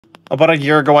About a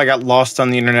year ago, I got lost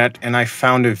on the internet and I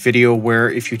found a video where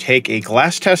if you take a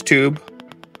glass test tube,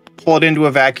 pull it into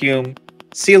a vacuum,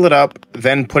 seal it up,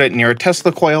 then put it near a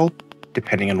Tesla coil,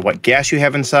 depending on what gas you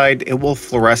have inside, it will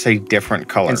fluoresce a different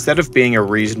color. Instead of being a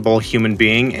reasonable human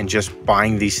being and just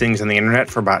buying these things on the internet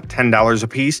for about $10 a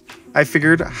piece, I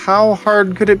figured, how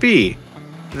hard could it be?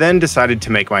 Then decided to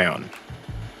make my own.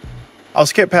 I'll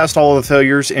skip past all of the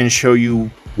failures and show you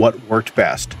what worked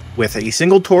best. With a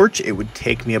single torch, it would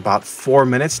take me about 4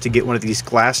 minutes to get one of these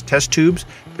glass test tubes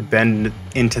to bend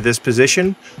into this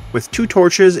position. With 2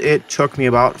 torches, it took me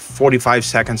about 45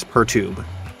 seconds per tube.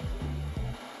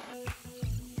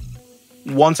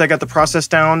 Once I got the process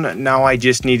down, now I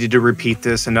just needed to repeat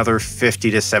this another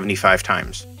 50 to 75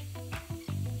 times.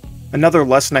 Another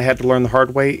lesson I had to learn the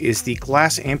hard way is the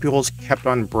glass ampules kept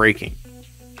on breaking.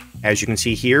 As you can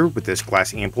see here, with this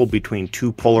glass ampule between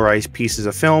 2 polarized pieces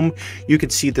of film, you can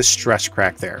see the stress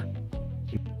crack there.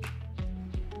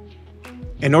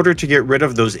 In order to get rid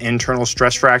of those internal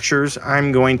stress fractures,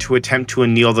 I'm going to attempt to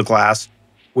anneal the glass,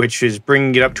 which is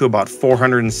bringing it up to about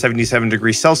 477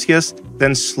 degrees Celsius,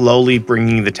 then slowly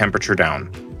bringing the temperature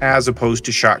down, as opposed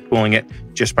to shock cooling it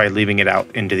just by leaving it out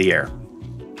into the air.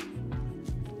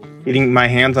 Getting my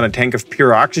hands on a tank of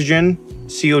pure oxygen,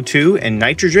 CO2, and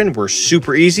nitrogen were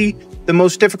super easy. The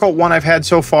most difficult one I've had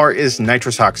so far is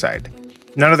nitrous oxide.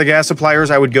 None of the gas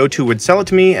suppliers I would go to would sell it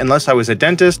to me unless I was a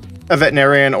dentist, a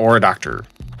veterinarian, or a doctor.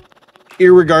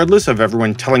 Irregardless of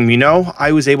everyone telling me no,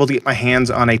 I was able to get my hands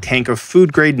on a tank of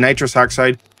food-grade nitrous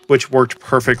oxide, which worked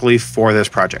perfectly for this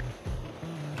project.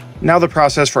 Now the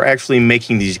process for actually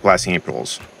making these glass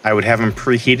ampules. I would have them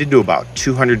preheated to about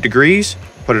 200 degrees,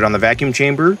 put it on the vacuum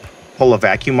chamber, pull a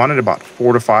vacuum on it about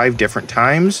 4 to 5 different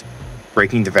times,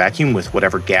 breaking the vacuum with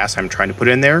whatever gas I'm trying to put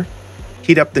in there,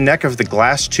 heat up the neck of the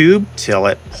glass tube till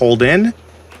it pulled in,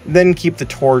 then keep the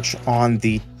torch on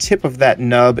the tip of that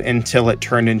nub until it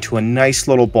turned into a nice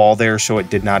little ball there so it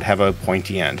did not have a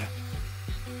pointy end.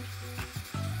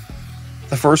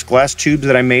 The first glass tubes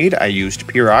that I made, I used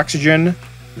pure oxygen,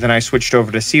 then I switched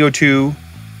over to CO2,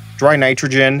 dry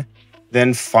nitrogen,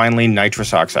 then finally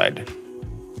nitrous oxide.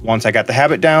 Once I got the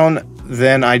habit down,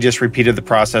 then I just repeated the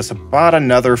process about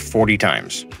another 40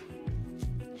 times.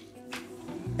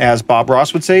 As Bob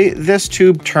Ross would say, this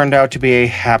tube turned out to be a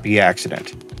happy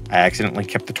accident. I accidentally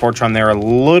kept the torch on there a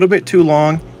little bit too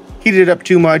long, heated it up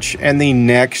too much, and the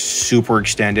neck super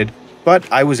extended, but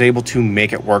I was able to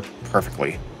make it work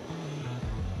perfectly.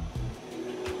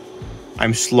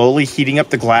 I'm slowly heating up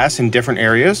the glass in different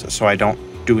areas so I don't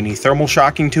do any thermal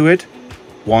shocking to it.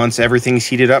 Once everything's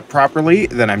heated up properly,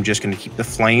 then I'm just going to keep the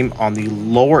flame on the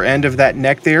lower end of that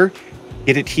neck there,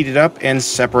 get it heated up, and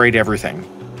separate everything.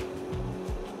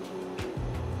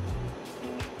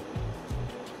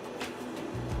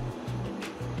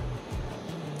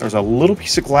 There's a little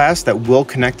piece of glass that will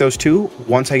connect those two.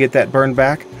 Once I get that burned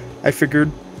back, I figured,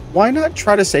 why not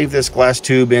try to save this glass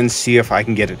tube and see if I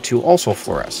can get it to also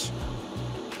fluoresce.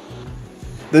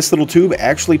 This little tube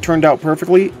actually turned out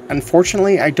perfectly.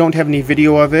 Unfortunately, I don't have any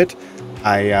video of it.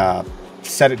 I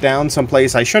set it down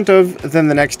someplace I shouldn't have, then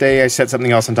the next day I set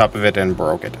something else on top of it and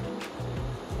broke it.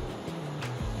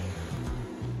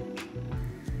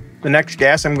 The next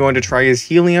gas I'm going to try is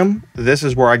helium. This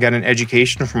is where I got an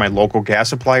education from my local gas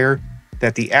supplier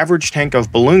that the average tank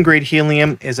of balloon grade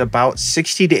helium is about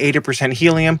 60 to 80%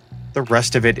 helium, the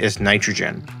rest of it is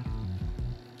nitrogen.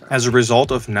 As a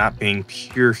result of not being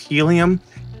pure helium,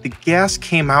 the gas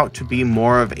came out to be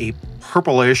more of a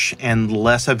purplish and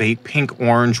less of a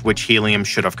pink-orange, which helium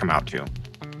should have come out to.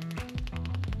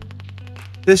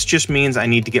 This just means I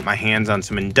need to get my hands on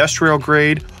some industrial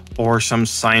grade or some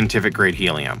scientific grade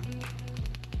helium.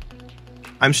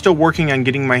 I'm still working on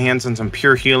getting my hands on some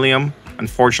pure helium.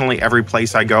 Unfortunately, every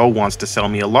place I go wants to sell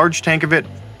me a large tank of it,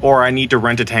 or I need to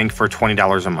rent a tank for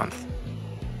 $20 a month.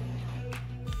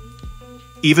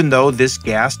 Even though this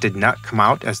gas did not come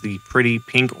out as the pretty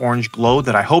pink-orange glow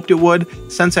that I hoped it would,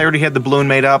 since I already had the balloon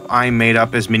made up, I made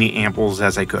up as many ampules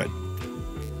as I could.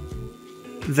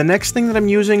 The next thing that I'm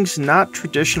using is not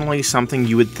traditionally something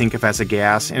you would think of as a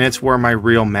gas, and it's where my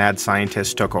real mad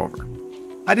scientist took over.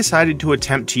 I decided to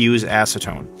attempt to use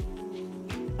acetone.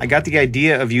 I got the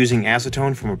idea of using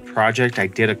acetone from a project I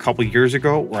did a couple years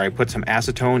ago where I put some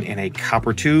acetone in a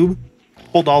copper tube,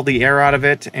 pulled all the air out of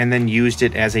it, and then used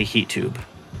it as a heat tube.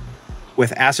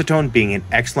 With acetone being an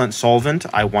excellent solvent,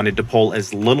 I wanted to pull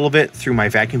as little of it through my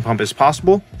vacuum pump as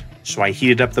possible, so I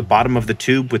heated up the bottom of the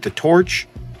tube with the torch.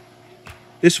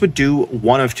 This would do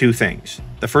one of two things.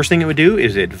 The first thing it would do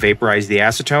is it vaporize the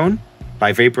acetone.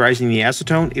 By vaporizing the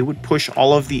acetone, it would push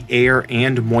all of the air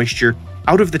and moisture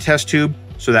out of the test tube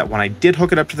so that when I did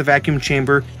hook it up to the vacuum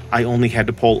chamber, I only had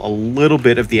to pull a little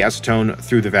bit of the acetone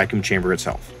through the vacuum chamber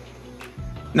itself.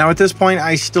 Now at this point,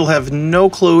 I still have no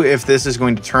clue if this is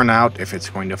going to turn out, if it's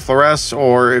going to fluoresce,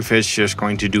 or if it's just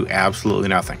going to do absolutely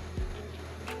nothing.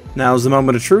 Now's the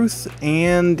moment of truth,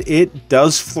 and it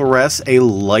does fluoresce a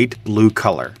light blue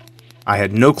color. I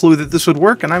had no clue that this would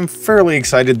work, and I'm fairly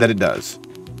excited that it does.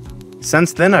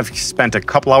 Since then, I've spent a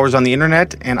couple hours on the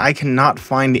internet, and I cannot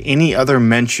find any other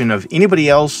mention of anybody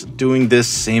else doing this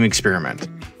same experiment.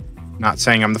 Not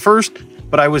saying I'm the first,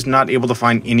 but I was not able to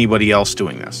find anybody else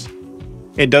doing this.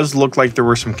 It does look like there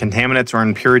were some contaminants or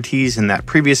impurities in that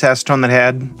previous acetone that I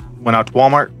had. Went out to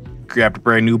Walmart, grabbed a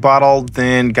brand new bottle,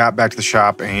 then got back to the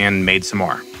shop and made some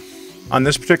more. On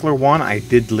this particular one, I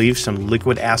did leave some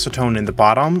liquid acetone in the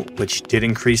bottom, which did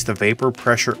increase the vapor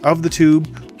pressure of the tube,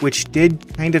 which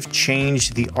did kind of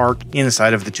change the arc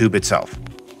inside of the tube itself.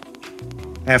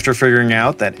 After figuring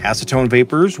out that acetone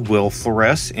vapors will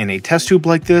fluoresce in a test tube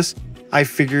like this, I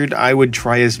figured I would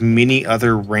try as many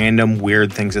other random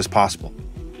weird things as possible.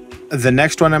 The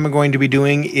next one I'm going to be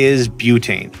doing is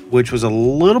butane, which was a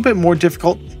little bit more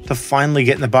difficult to finally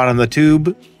get in the bottom of the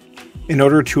tube. In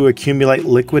order to accumulate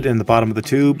liquid in the bottom of the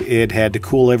tube, it had to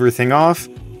cool everything off,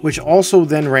 which also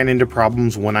then ran into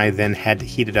problems when I then had to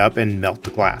heat it up and melt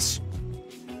the glass.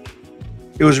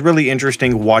 It was really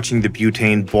interesting watching the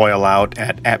butane boil out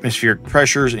at atmospheric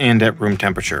pressures and at room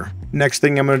temperature. Next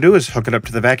thing I'm going to do is hook it up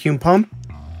to the vacuum pump,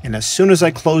 and as soon as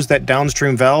I close that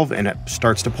downstream valve and it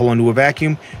starts to pull into a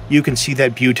vacuum, you can see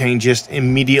that butane just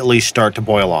immediately start to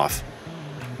boil off.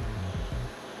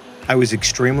 I was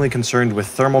extremely concerned with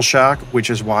thermal shock, which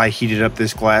is why I heated up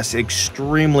this glass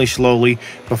extremely slowly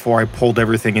before I pulled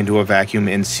everything into a vacuum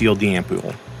and sealed the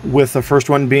ampule. With the first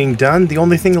one being done, the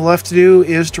only thing left to do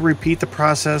is to repeat the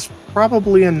process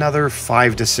probably another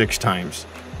 5 to 6 times.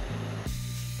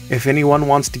 If anyone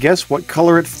wants to guess what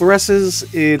color it fluoresces,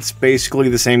 it's basically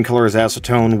the same color as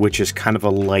acetone, which is kind of a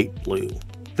light blue.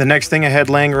 The next thing I had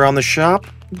laying around the shop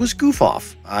was Goof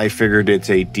Off. I figured it's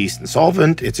a decent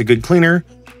solvent, it's a good cleaner,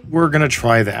 we're gonna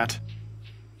try that.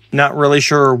 Not really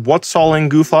sure what's all in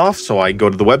Goof Off, so I go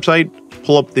to the website,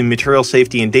 pull up the material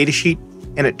safety and data sheet,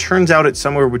 and it turns out it's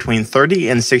somewhere between 30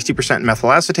 and 60%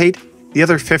 methyl acetate, the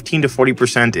other 15 to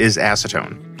 40% is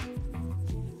acetone.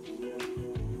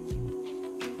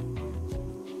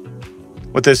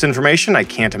 With this information, I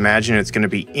can't imagine it's going to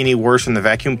be any worse in the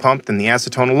vacuum pump than the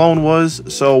acetone alone was,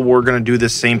 so we're going to do the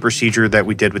same procedure that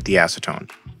we did with the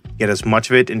acetone. Get as much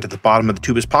of it into the bottom of the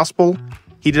tube as possible,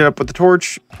 heat it up with the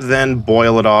torch, then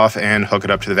boil it off and hook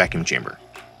it up to the vacuum chamber.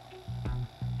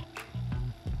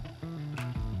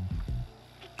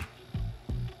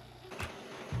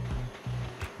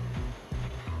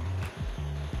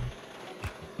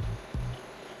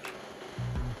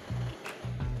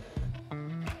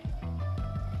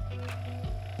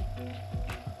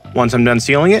 Once I'm done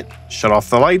sealing it, shut off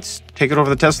the lights, take it over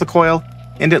the Tesla coil,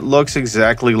 and it looks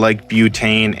exactly like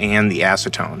butane and the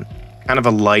acetone. Kind of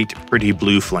a light, pretty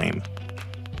blue flame.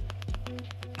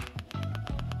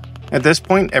 At this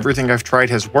point, everything I've tried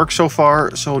has worked so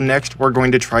far, so next we're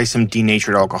going to try some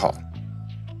denatured alcohol.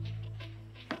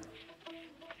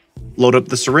 Load up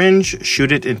the syringe,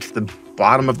 shoot it into the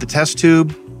bottom of the test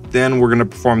tube, then we're going to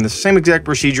perform the same exact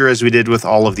procedure as we did with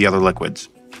all of the other liquids.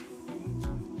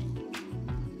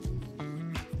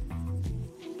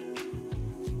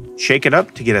 Shake it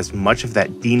up to get as much of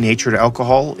that denatured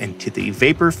alcohol into the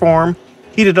vapor form,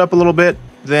 heat it up a little bit,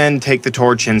 then take the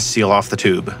torch and seal off the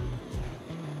tube.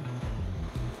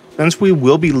 Since we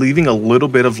will be leaving a little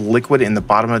bit of liquid in the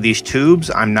bottom of these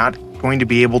tubes, I'm not going to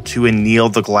be able to anneal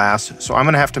the glass, so I'm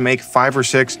going to have to make 5 or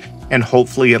 6 and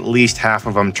hopefully at least half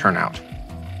of them turn out.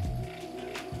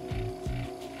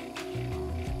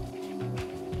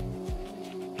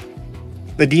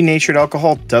 The denatured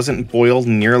alcohol doesn't boil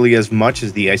nearly as much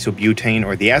as the isobutane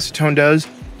or the acetone does,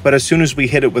 but as soon as we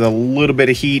hit it with a little bit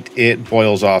of heat, it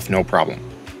boils off no problem.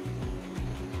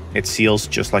 It seals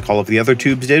just like all of the other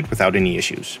tubes did without any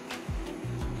issues.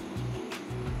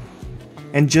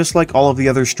 And just like all of the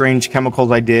other strange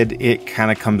chemicals I did, it kind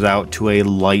of comes out to a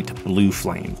light blue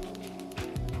flame.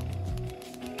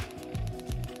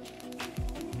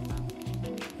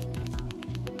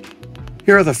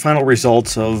 Here are the final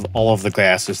results of all of the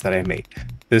gases that I made.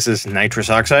 This is nitrous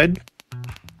oxide.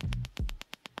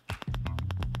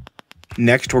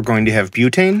 Next, we're going to have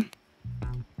butane.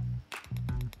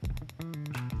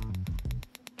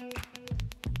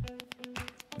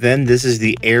 Then this is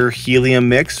the air-helium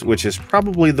mix, which is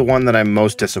probably the one that I'm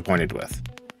most disappointed with.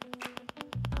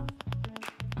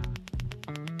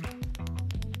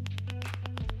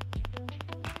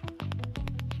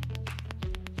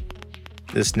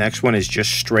 This next one is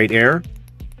just straight air.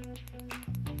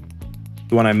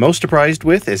 The one I'm most surprised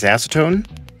with is acetone.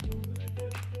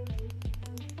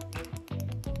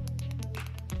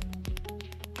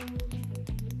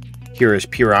 Here is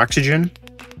pure oxygen.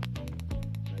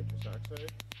 Nitrous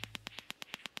oxide.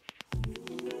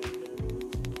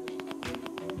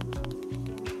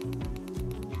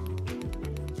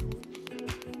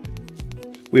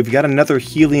 We've got another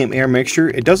helium air mixture.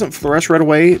 It doesn't fluoresce right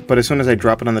away, but as soon as I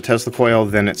drop it on the Tesla coil,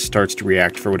 then it starts to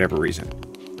react for whatever reason.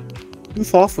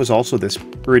 Goof Off was also this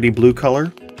pretty blue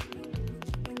color.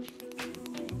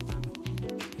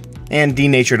 And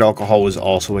denatured alcohol was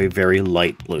also a very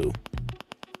light blue.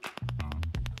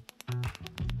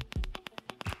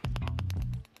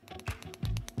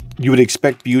 You would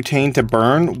expect butane to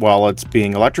burn while it's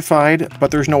being electrified,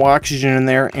 but there's no oxygen in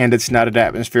there and it's not at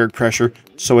atmospheric pressure,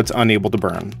 so it's unable to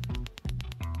burn.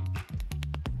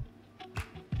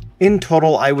 In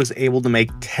total, I was able to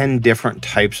make 10 different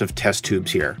types of test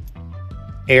tubes here.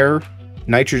 Air,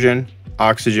 nitrogen,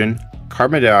 oxygen,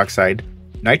 carbon dioxide,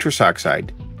 nitrous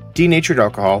oxide, denatured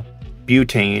alcohol,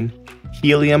 butane,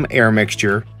 helium air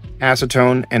mixture,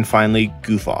 acetone, and finally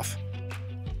Goof Off.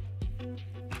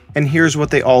 And here's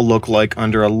what they all look like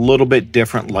under a little bit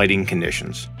different lighting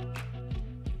conditions.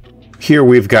 Here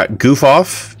we've got Goof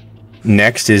Off.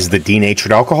 Next is the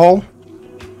denatured alcohol.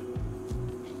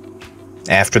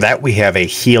 After that we have a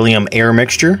helium air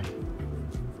mixture.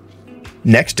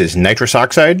 Next is nitrous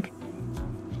oxide.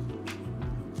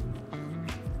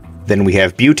 Then we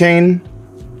have butane.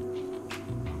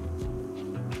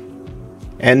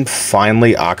 And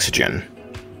finally oxygen.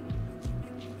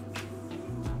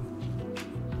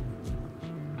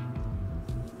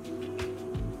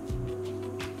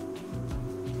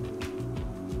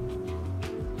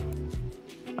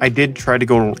 I did try to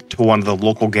go to one of the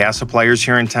local gas suppliers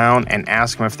here in town and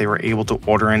ask them if they were able to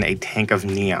order in a tank of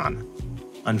neon.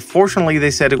 Unfortunately, they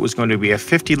said it was going to be a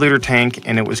 50-liter tank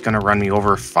and it was going to run me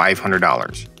over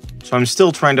 $500. So I'm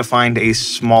still trying to find a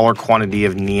smaller quantity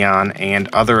of neon and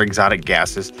other exotic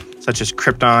gases such as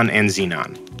krypton and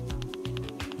xenon.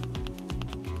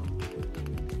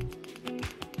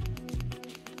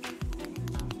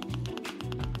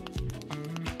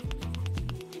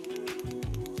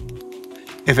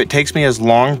 If it takes me as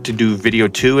long to do video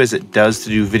 2 as it does to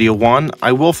do video 1,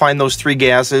 I will find those 3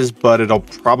 gases, but it'll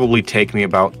probably take me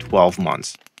about 12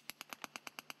 months.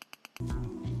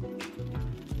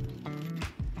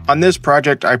 On this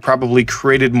project, I probably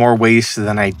created more waste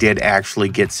than I did actually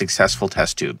get successful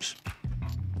test tubes.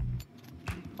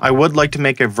 I would like to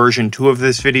make a version 2 of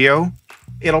this video.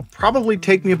 It'll probably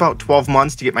take me about 12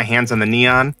 months to get my hands on the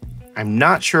neon. I'm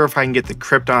not sure if I can get the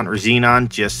krypton or xenon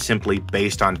just simply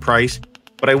based on price,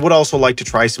 but I would also like to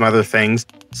try some other things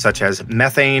such as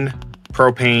methane,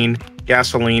 propane,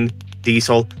 gasoline,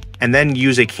 diesel, and then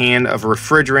use a can of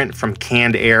refrigerant from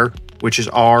canned air, which is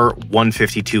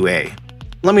R152A.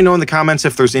 Let me know in the comments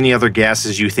if there's any other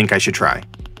gases you think I should try.